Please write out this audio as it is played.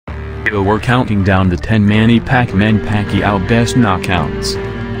We're counting down the 10 Manny Pacquiao best knockouts.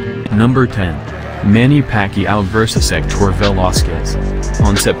 Number 10. Manny Pacquiao vs Hector Velasquez.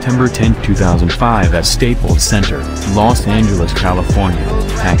 On September 10, 2005 at Staples Center, Los Angeles, California,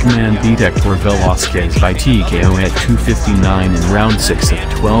 Pac-Man beat Hector Velasquez by TKO at 2:59 in round 6 of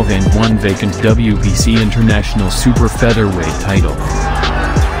 12 and won vacant WBC International Super Featherweight title.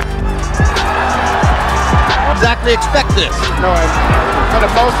 Exactly expect this. No, for the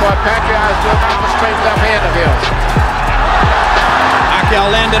most part, Pacquiao is still got the straight left hand of his. Pacquiao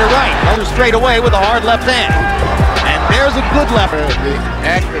landed it right. Another straight away with a hard left hand. And there's a good left. The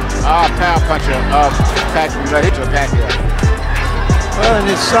accurate power puncher of Pacquiao. Well, and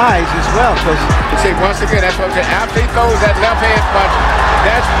his size as well, because you see, once again, that's what I'm saying. After he throws that left hand punch,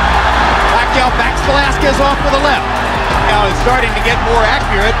 that's Pacquiao backs Velasquez off with the left. Pacquiao is starting to get more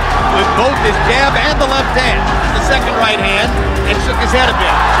accurate with both his jab and the left hand. The second right hand and shook his head a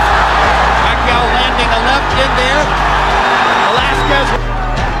bit. Pacquiao landing a left in there. Velasquez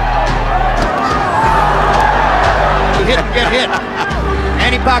hit and get hit.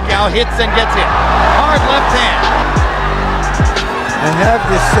 Manny Pacquiao hits and gets hit. Hard left hand. I have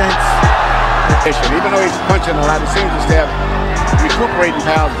this sense, even though he's punching a lot, he seems to have recuperating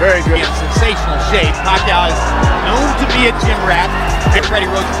power very good. In sensational shape. Pacquiao is known to be a gym rat. Freddie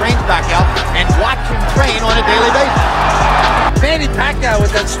Roach trains Pacquiao and watch him train on a daily basis. Manny Pacquiao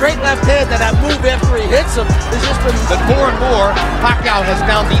with that straight left hand and that move after he hits him has just been... But more and more, Pacquiao has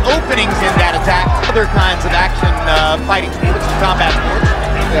found the openings in that attack. Other kinds of action fighting sports and combat sports.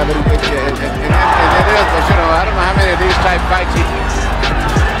 Yeah, but it is, but you know, I don't know how many of these type fights he...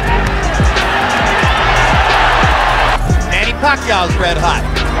 Manny Pacquiao's red hot.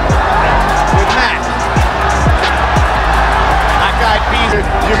 Good match. That guy beat.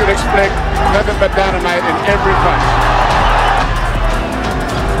 You could expect nothing but dynamite in every punch.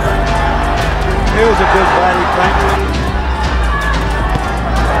 here's a good body punch.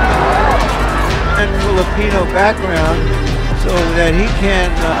 And Filipino background so that he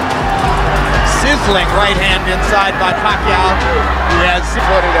can... Sizzling right hand inside by Pacquiao. He has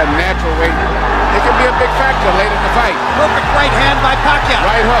supported a natural way. It could be a big factor late in the fight. Perfect right hand by Pacquiao.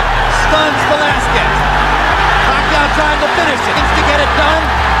 Right hook. Stuns Velasquez. Pacquiao trying to finish it. Needs to get it done.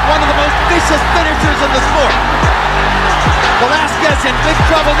 One of the most vicious finishers in the sport. Velasquez in big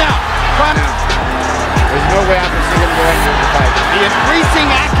trouble now. There's no way I can see him going into the fight. The increasing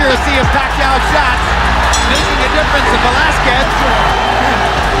accuracy of Pacquiao's shots making a difference in Velasquez.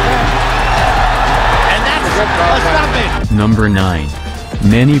 And that's a stoppage. Number 9.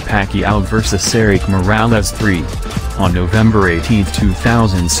 Manny Pacquiao vs Eric Morales 3. On November 18,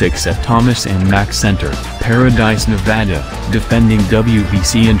 2006 at Thomas and Mack Center, Paradise, Nevada, defending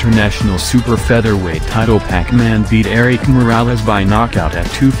WBC International Super Featherweight title, Pac-Man beat Eric Morales by knockout at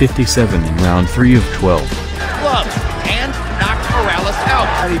 2:57 in round 3 of 12. Gloves and knocked Morales out.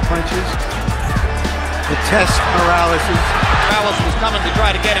 Body punches to test Morales. Morales was coming to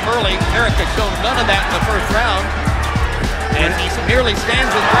try to get him early. Eric has shown none of that in the first round. And he merely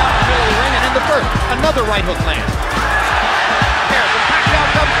stands his ground in the middle of the ring, and in the first, another right hook lands. There, but Pacquiao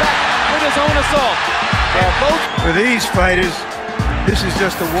comes back with his own assault. And both... For these fighters, this is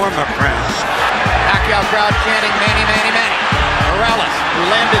just a warm-up round. Pacquiao crowd chanting, Manny, Manny, Manny. Morales, who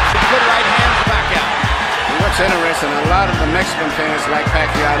landed some good right hands to Pacquiao. What's interesting, a lot of the Mexican fans like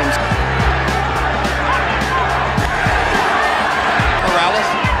Pacquiao. Morales,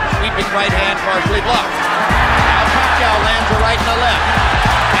 sweeping right hand, partially blocked. Now Pacquiao lands a right and a left.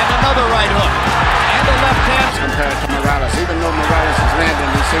 And another right hook. And a left hand. Compared to Morales, even though Morales is landing,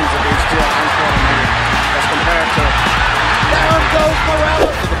 he seems to be still uncoordinated as compared to... Down goes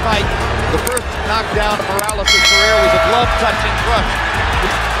Morales to the fight. The first knockdown of Morales' career was a glove-touching crush.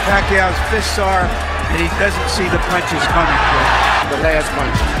 Pacquiao's fists are, and he doesn't see the punches coming. The last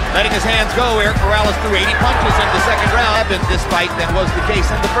punch. Letting his hands go, Eric Morales threw 80 punches in the second round in this fight than was the case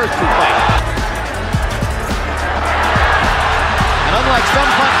in the first two fights. And unlike some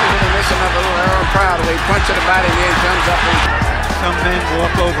punches, They miss another little arrow proud of. He punches the body and then comes up and... Some men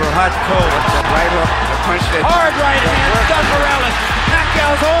walk over hot coal. Right hook, the punch that... hard right hand, done Morales.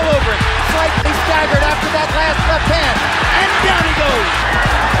 Pacquiao's all over it. Slightly staggered after that last left hand. And down he goes.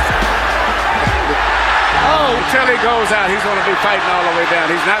 Oh, Until he goes out, he's going to be fighting all the way down.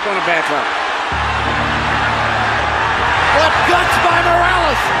 He's not going to back up. what guts by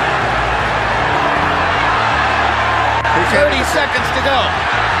Morales. 30 seconds to go.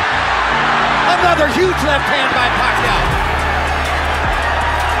 Another huge left hand by Pacquiao.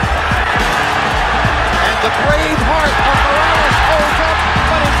 And the brave heart of Morales holds up,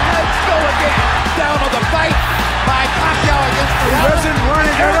 but his legs go again. Down on the fight by Pacquiao against Morales. He doesn't want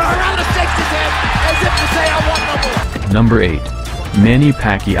to get up. Morales Number 8. Manny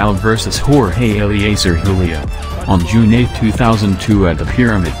Pacquiao vs Jorge Eliezer Julio. On June 8, 2002 at the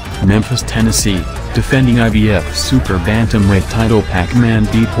Pyramid, Memphis, Tennessee, defending IBF Super Bantamweight title Pac-Man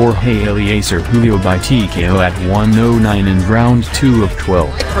beat Jorge Eliezer Julio by TKO at 109 in round 2 of 12.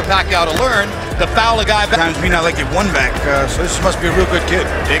 For Pacquiao to learn to foul a guy back. Times me not like it one back, so this must be a real good kid.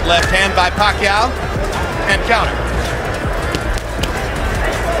 Big left hand by Pacquiao and counter.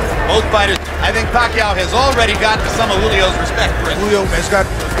 Both fighters, I think Pacquiao has already gotten some of Julio's respect for it. Julio has got a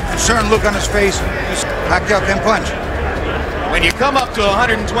concerned look on his face. Pacquiao can punch. When you come up to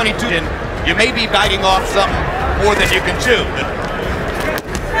 122, you may be biting off something more than you can chew.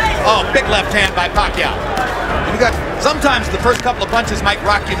 Oh, big left hand by Pacquiao. Sometimes the first couple of punches might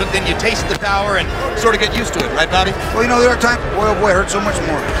rock you, but then you taste the power and sort of get used to it, right, Bobby? Well, you know, there are times, boy, oh boy, it hurts so much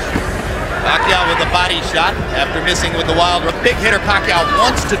more. Pacquiao with a body shot after missing with the wild. Big hitter Pacquiao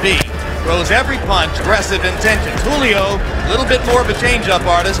wants to be. Throws every punch, aggressive intentions. Julio, a little bit more of a change-up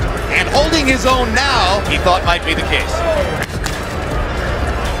artist, and holding his own now, he thought might be the case.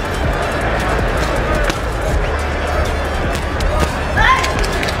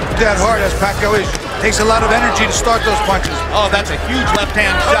 That hard as Pacquiao is. Takes a lot of energy to start those punches. Oh, that's a huge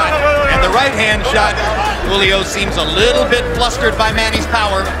left-hand shot. And the right-hand shot, Julio seems a little bit flustered by Manny's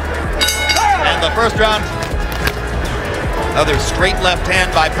power. And the first round, another straight left hand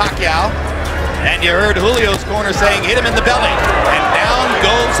by Pacquiao. And you heard Julio's corner saying, hit him in the belly. And down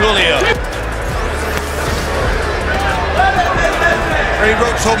goes Julio. Freddie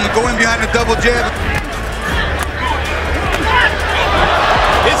Roach holding to go in behind the double jab.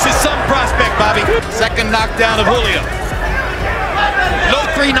 This is some prospect, Bobby. Second knockdown of Julio. No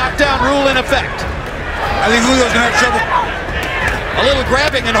 3 knockdown rule in effect. I think Julio's gonna have trouble. A little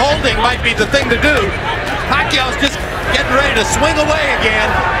grabbing and holding might be the thing to do. Pacquiao's just getting ready to swing away again.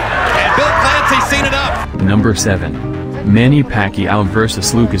 And Bill Clancy's seen it up. Number 7. Manny Pacquiao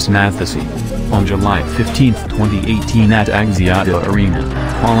vs Lucas Mathesy. On July 15, 2018 at Axiata Arena,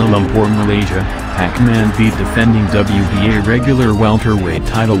 Kuala Lumpur, Malaysia, Pac-Man beat defending WBA regular welterweight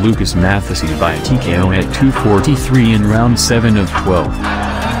title Lucas Mathesy by TKO at 2:43 in round 7 of 12.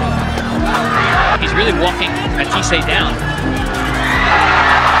 He's really walking Matisse down.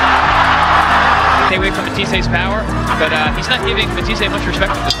 Stay away from Matisse's power, but he's not giving Matisse much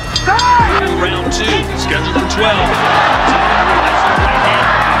respect. Round 2, scheduled for 12.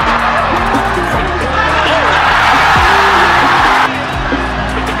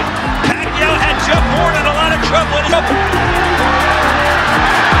 Pacquiao had Jeff Horn in a lot of trouble.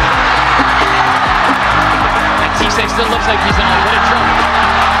 Matisse still looks like he's in a bit of trouble.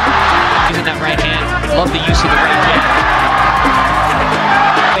 Using that right hand, love the use of the right jab.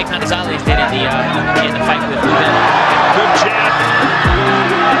 Gonzalez did in the fight with Lubin. Good jab.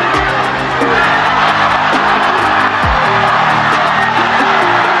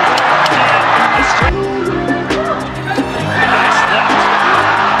 Nice left.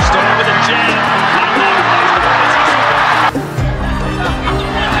 Started with a jab.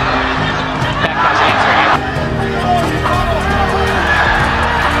 Pacquiao's answer here.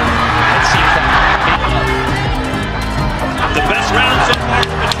 Let's see if that. The best round so far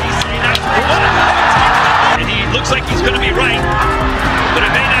for Matisse. And he looks like he's going to be right, but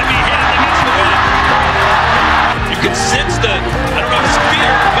it may not be him against the win. You can sense the, I don't know if it's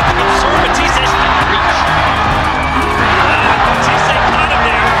fear, but the concern Matisse's reach. Matisse caught him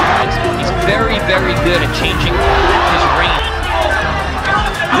there. He's very, very good at changing his range.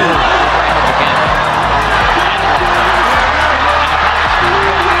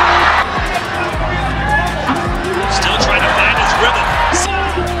 Still trying to find his rhythm.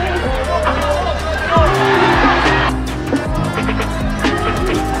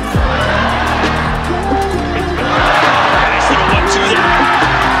 Nice little 1-2 there.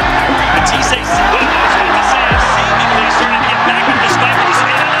 Matisse seemingly starting to get back in this fight with his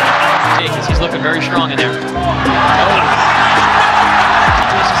hand. Because he's looking very strong in there. This is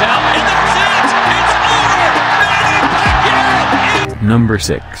out. And that's it! It's over! Number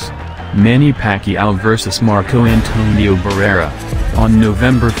 6. Manny Pacquiao vs Marco Antonio Barrera. On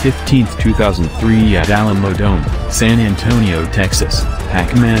November 15, 2003 at Alamodome, San Antonio, Texas,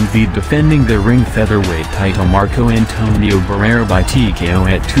 Pac-Man beat defending the ring featherweight title Marco Antonio Barrera by TKO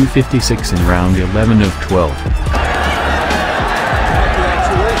at 2:56 in round 11 of 12.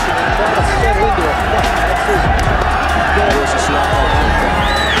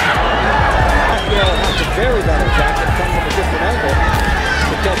 Very bad attack and come from a different angle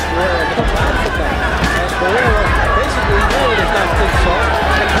to catch Barrera and come out from that. And Barrera basically knew it is not good salt.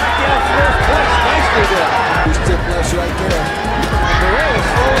 And Pacquiao's first punch nicely there. He's tipless right there. And Barrera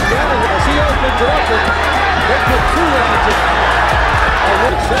slowing down as he opens it up and they put 2 in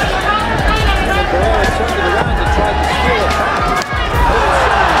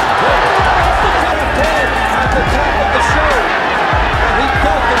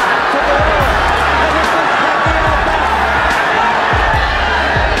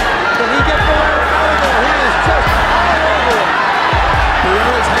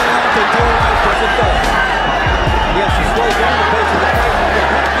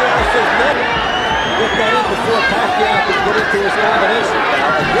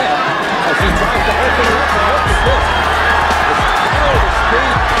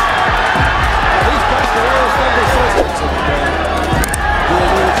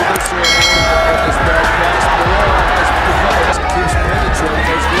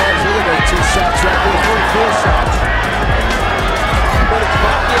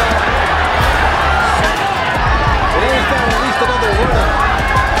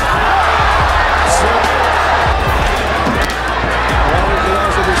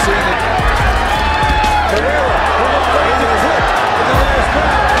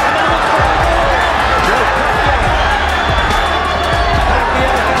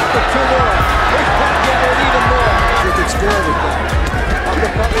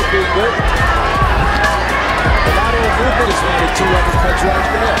right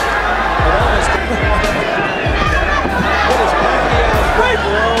there. It almost what is Pacquiao's big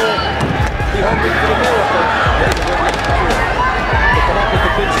roll? Be hoping for the miracle. To come up with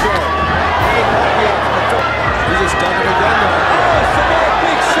the big show. He's just done it again now. Oh, some more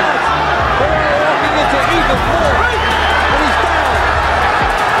big shots. They're walking into even more. And he's down.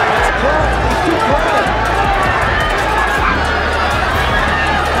 That's proud. He's too proud.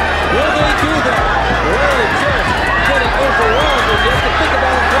 Will they do that? Really just getting overwhelmed. And you have to think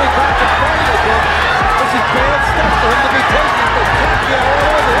about him coming back and fighting again. This is bad stuff for him to be taking. But Pacquiao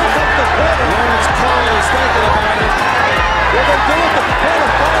all over. Here comes the corner. Lawrence Cole is thinking about it. Will they do it? The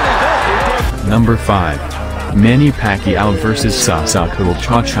corner finally does. Number 5. Manny Pacquiao vs Sasako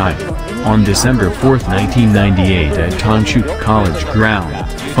Chachai. On December 4, 1998 at Tanchuk College Ground,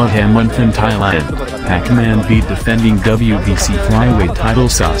 Phuttamonthon, Thailand, Pac-Man beat defending WBC flyweight title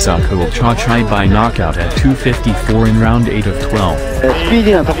Sasako Chachai by knockout at 254 in round 8 of 12. スピー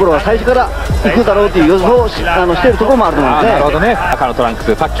ディーなところは最初から行くだろうという予想をしているところもあると思いますね。なるほどね。赤のトランク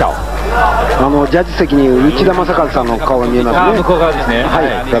ス、パッキャオ。ジャッジ席に内田正和さんの顔が見えますね。向こう側ですね。は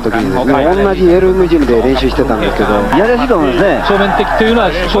い。た時にですね、同じLMジムで練習してたんですけど、やりやすいと思いますね。正面的というの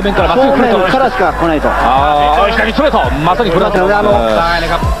は正面からまっすぐ来ると。正面からしか来ないと。ああ、下にストレート。まさにこれだと。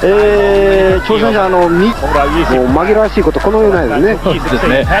挑戦者もう紛らわしいことこのようないですね。いいです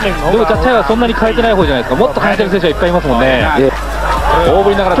ね。でもジャッジはそんなに変えてない方じゃないですか。もっと変えてる選手はいっぱいいますもんね。大振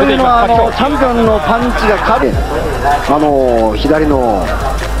りながら出ていきます。チャンピオンのパンチがかで、左の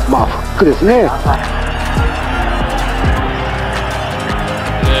フックですね。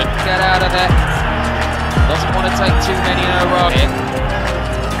Get out of there. Doesn't want to take too many in a row here.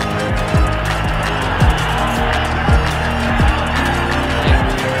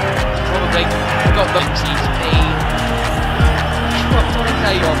 Probably got the he's been dropped on a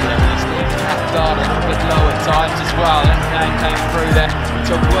KO there. That guard a little bit low at times as well. That man came through there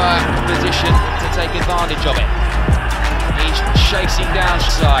to work position to take advantage of it. He's chasing down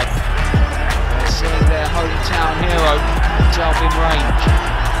side. Seeing their hometown hero jump in range.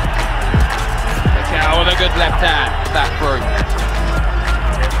 Pacquiao with a good left hand back through.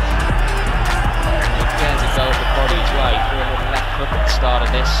 Again to go at the body's way through a little left hook at the start of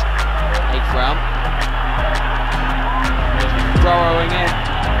this 8th round. Burrowing in.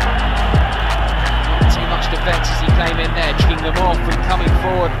 Not too much defence as he came in there, kicking them off and coming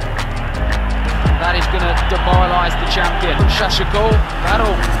forward. That is going to demoralise the champion. Shashakul,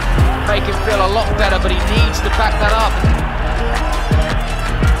 that'll make him feel a lot better, but he needs to back that up.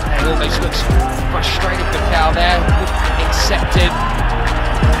 He almost looks frustrated for Cal there, accepted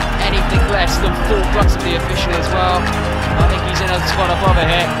anything less than full blocks of the official as well. I think he's in a spot above it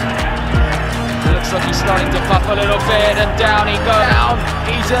here. It looks like he's starting to puff a little bit, and down he goes. Down,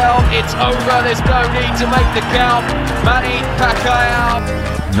 he's out, it's over, there's no need to make the count. Manny Pacquiao.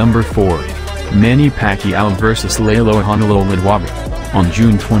 Number 4. Manny Pacquiao vs Lalo Honolulu. On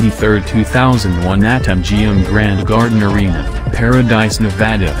June 23, 2001 at MGM Grand Garden Arena, Paradise,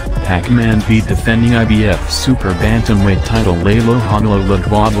 Nevada, Pac-Man beat defending IBF Super Bantamweight title Lalo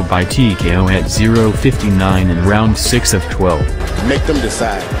Honolulu by TKO at 0:59 in round 6 of 12. Make them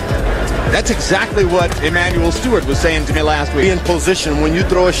decide. That's exactly what Emmanuel Stewart was saying to me last week. Be in position when you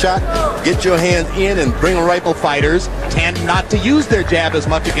throw a shot, get your hands in and bring a rifle. Fighters tend not to use their jab as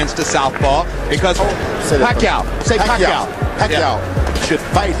much against a southpaw because Pacquiao, Pacquiao should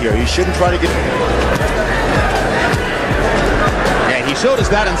fight here. He shouldn't try to get. Yeah, he showed us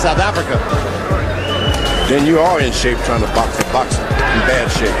that in South Africa. Then you are in shape trying to box a boxer. In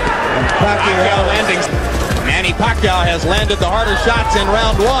bad shape. Pacquiao landing. Manny Pacquiao has landed the harder shots in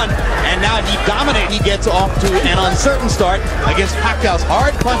round 1, and now he dominates. He gets off to an uncertain start against Pacquiao's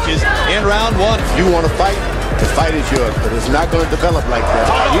hard punches in round 1. You want to fight? The fight is yours, but it's not going to develop like that.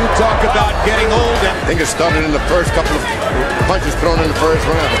 You talk about getting old. I think it started in the first couple of punches thrown in the first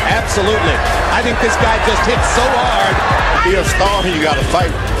round. Absolutely. I think this guy just hit so hard. To be a star, you got to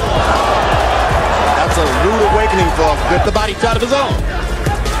fight. That's a rude awakening for the body shot of his own.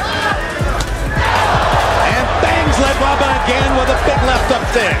 Led Baba again with a big left up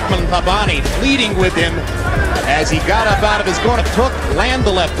there. Pabani pleading with him as he got up out of his corner. Hook, land the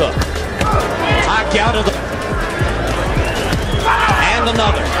left hook. Pacquiao to the... And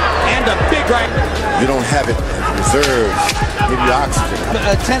another. And a big right. You don't have it in reserve. Give you oxygen.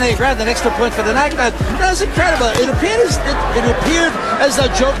 10-8 round, an extra point for the night. That was incredible. It appeared as a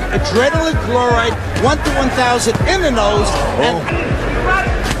joke. Adrenaline chloride, 1 to 1,000 in the nose. And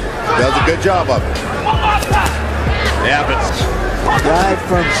does a good job of it. Yeah, but guy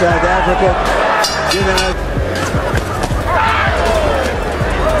from South Africa,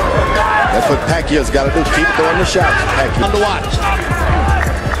 that's what Pacquiao's got to do. Keep throwing the shots. Pacquiao. Fun to watch.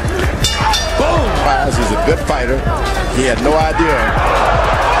 surprised. He's a good fighter. He had no idea.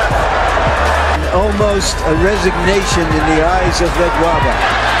 Almost a resignation in the eyes of Legwaba.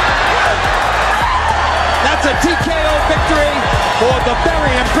 That's a TKO victory for the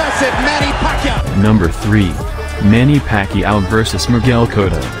very impressive Manny Pacquiao. Number 3. Manny Pacquiao vs Miguel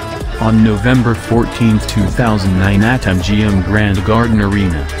Cotto. On November 14, 2009 at MGM Grand Garden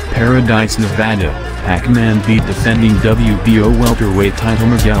Arena, Paradise, Nevada, Pac-Man beat defending WBO welterweight title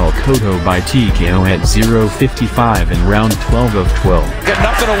Miguel Cotto by TKO at 0:55 in round 12 of 12. Get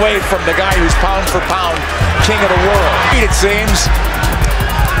nothing away from the guy who's pound for pound king of the world. It seems.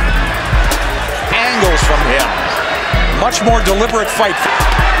 Angles from him. Much more deliberate fight.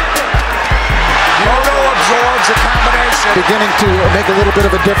 Cotto absorbs a combination. Beginning to make a little bit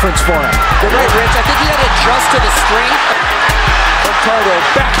of a difference for him. You're right, Rich. I think he had to adjust to the strength. For Cotto,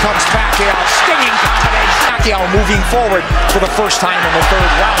 back comes Pacquiao. Stinging combination. Pacquiao moving forward for the first time in the third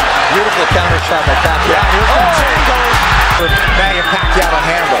round. Beautiful counter shot by Pacquiao. Yeah, here comes angles for Manny Pacquiao to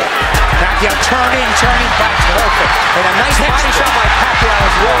handle. Pacquiao turning back. Perfect. And a nice body shot by Pacquiao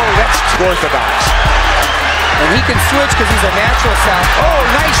as well. That's orthodox. And he can switch because he's a natural southpaw. Oh,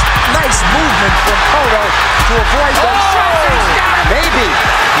 nice movement from Cotto to avoid those shots.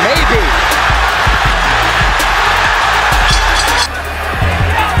 Maybe.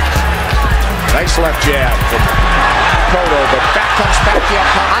 Nice left jab from Cotto, but back comes Pacquiao.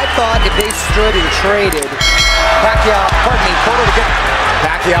 I thought if they stood and traded, Cotto to get...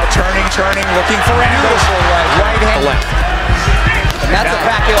 Pacquiao turning, looking for angles. Right hand. Left. And that's a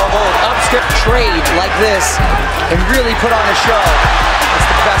Pacquiao hold. Upstep trade like this and really put on a show. It's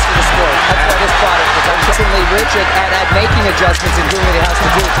the best of the sport. That's why this product is consistently rich at making adjustments and doing what he has to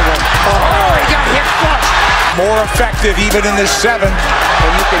do to win. Oh, he got hit flush. More effective even in this seventh.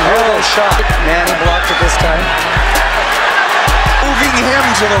 And you can hear those shots. Manny blocked it this time. Moving him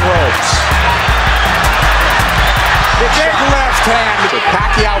to the ropes. The big left hand.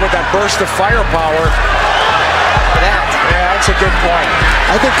 Pacquiao with that burst of firepower. Yeah, that's a good point.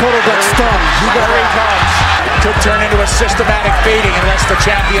 I think Cotto got stung. Here he comes. It could turn into a systematic fading unless the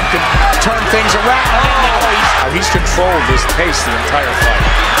champion can turn things around. And now he's controlled his pace the entire fight.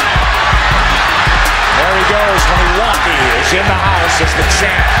 There he goes. Milwaukee is in the house as the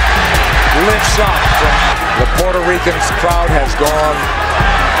champ lifts up. The Puerto Rican crowd has gone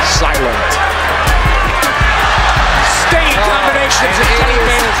silent. Stinging combinations of 20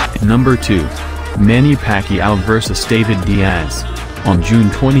 minutes. Number 2. Manny Pacquiao vs David Diaz. On June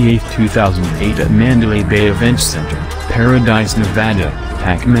 28, 2008 at Mandalay Bay Event Center, Paradise, Nevada,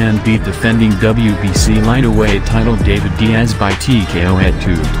 Pac-Man beat defending WBC lightweight title David Diaz by TKO at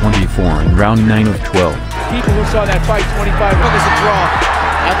 2:24 in round 9 of 12. People who saw that fight 25 minutes a draw.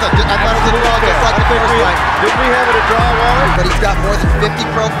 I thought it was a draw just like the first fight. Did we have it a draw, Waller? But he's got more than 50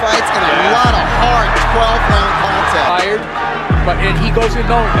 pro fights and a lot of hard 12-round contact. Tired, and he goes in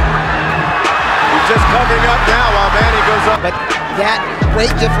knowing that. He's just covering up now while Manny goes up. But that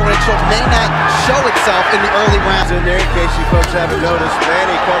weight differential may not show itself in the early rounds. In there, in case you folks haven't noticed,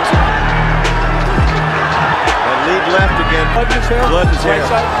 Manny comes in. And lead left again. Blood in his hair? Blood in his hair. Right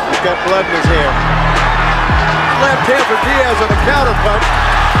side? He's got blood in his hair. Left hand for Diaz on the counter punch.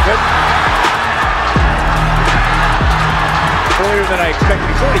 But earlier than I expected.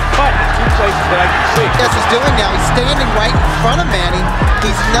 He's already cut in 2 places that I can see. Yes, he's doing now. He's standing right in front of Manny.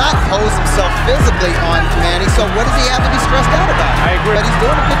 He's not posed himself visibly on Manny, so what does he have to be stressed out about? I agree. But he's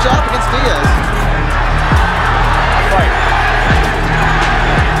doing a good job against Diaz. Right.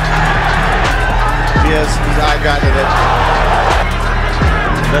 Diaz, his eye got in it.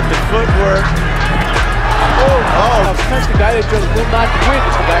 Let the footwork. Oh. Sometimes the guy that just will not win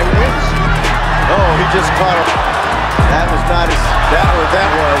is the guy who wins. Oh, he just caught him. That was not his. That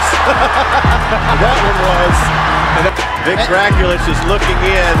was. That one was. Vic Draculis is looking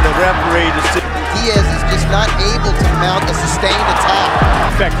in, the referee, to see. Diaz is just not able to mount a sustained attack.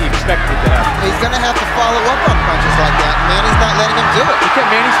 In fact, he expected it to happen. He's going to have to follow up on punches like that. Manny's not letting him do it.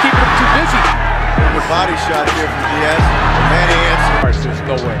 Manny's keeping him too busy. The body shot here from Diaz. Manny answers. There's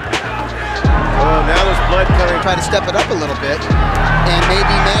no way. Oh, now there's blood coming. Try to step it up a little bit. And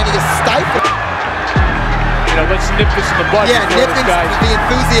maybe Manny is stifled. Let's nip this in the bud. Yeah, nip the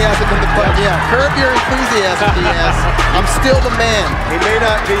enthusiasm in the bud. Yeah, curb your enthusiasm, Diaz. I'm still the man. He may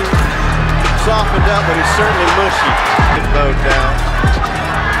not be softened up, but he's certainly mushy. Good mode now.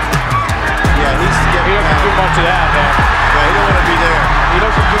 Yeah, he's getting He doesn't do much of that, man. No, he don't want to be there. He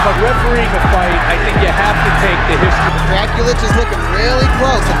doesn't do much. Refereeing a fight, I think you have to take the history. Draculich is looking really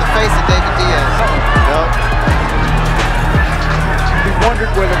close at the face of David Diaz. No.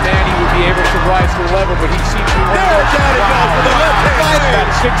 wondered whether Manny would be able to rise to the level, but he seems to be about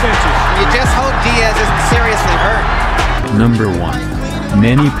 6 inches. You just hope Diaz isn't seriously hurt. Number 1.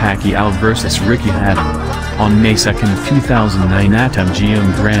 Manny Pacquiao vs. Ricky Hatton. On May 2, 2009 at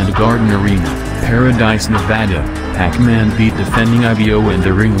MGM Grand Garden Arena, Paradise, Nevada, Pac-Man beat defending IBO in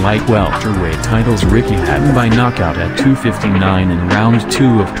the ring light welterweight titles Ricky Hatton by knockout at 2:59 in round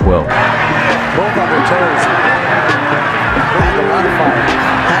 2 of 12. Both on their toes. There's a lot of fire.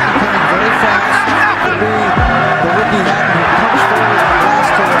 Hatton coming very fast. To be the Ricky Hatton who comes forward in the last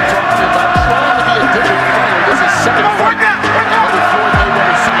two and talking about trying to be a different fighter. This is second fight. Number 4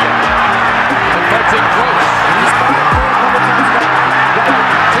 Mayweather City. The fight's in close. And he's fired for a couple times now.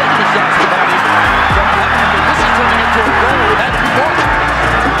 Taking the shots to body from Hatton. This is turning into a brawl with Hatton going.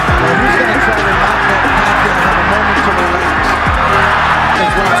 Well, he's going to try to not let Pacquiao have a moment to relax.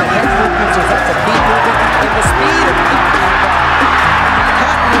 There's lots of head movements, there's lots of feet movement, and the speed of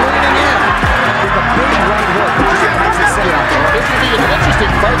Hatton leaning in with a big right hook. This will be an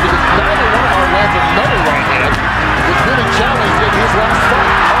interesting fight because neither one of our lands another right hand was really challenged in his last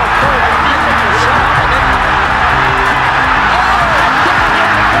fight. Oh, beautiful shot. And then,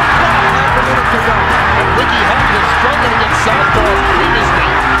 half a minute to go. And Ricky Hatton has struggled against southpaws previously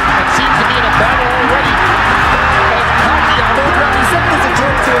and seems to be in a battle already. As Pacquiao, he said it was a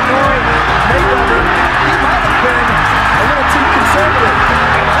joke to annoy Mayweather. He might have been a little too conservative.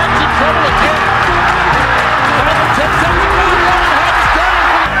 And Hatton's in trouble again. 10 seconds.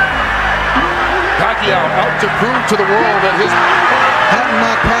 Pacquiao out to prove to the world that his Hatton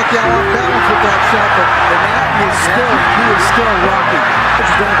knocked Pacquiao off balance with that shot, but Hatton is still rocking.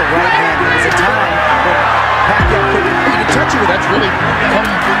 He's going the right hand. There was a time that Pacquiao couldn't even touch it. That's really come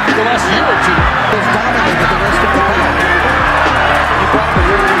the last year or two. He was dominating the rest of the fight. He brought the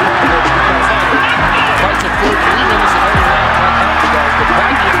really long because the fight's a full 3 minutes and only round like Hatton does. But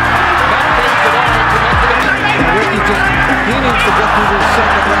Pacquiao not phased at all and connected it. Ricky he needs to get through this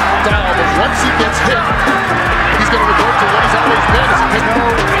second round down, but once he gets hit, he's going to revert to what he's always been. Is no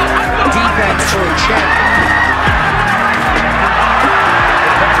defense for a check.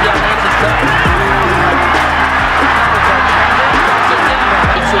 Pacquiao lands his back.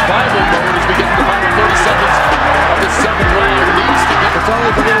 In survival mode as we get to the final 30 seconds of this second round. It's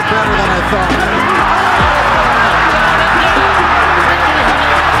always a little better than I thought.